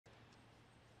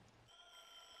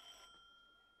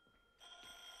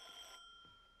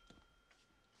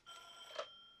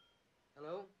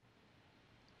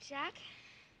Jack.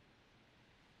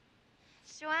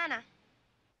 It's Joanna.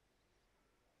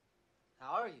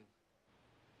 How are you?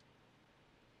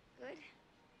 Good.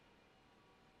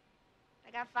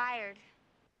 I got fired.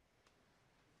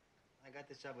 I got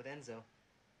this job with Enzo.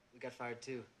 We got fired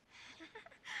too.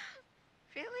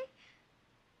 Really?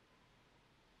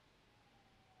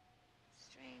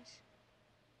 Strange.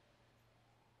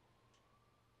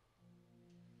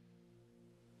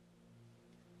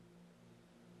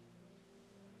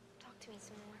 Talk to me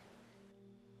some more.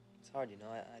 It's hard, you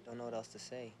know. I don't know what else to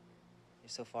say. You're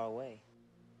so far away.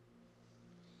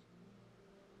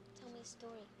 Tell me a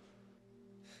story.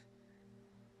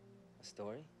 A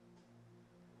story?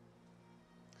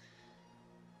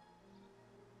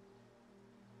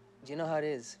 Do you know how it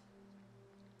is?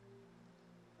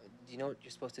 Do you know what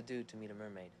you're supposed to do to meet a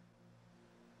mermaid?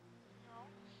 No.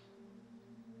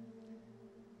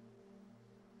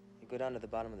 You go down to the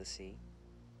bottom of the sea,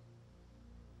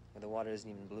 where the water isn't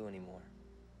even blue anymore.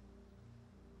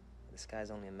 The sky's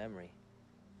only a memory.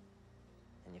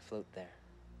 And you float there,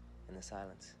 in the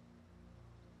silence.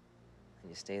 And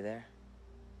you stay there.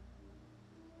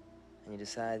 And you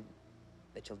decide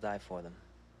that you'll die for them.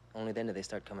 Only then do they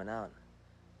start coming out.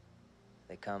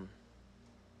 They come,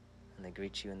 and they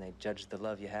greet you, and they judge the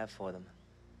love you have for them.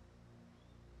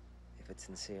 If it's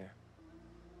sincere.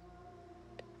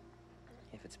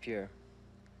 If it's pure.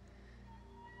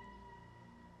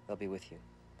 They'll be with you.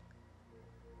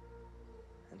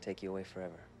 And take you away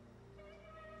forever.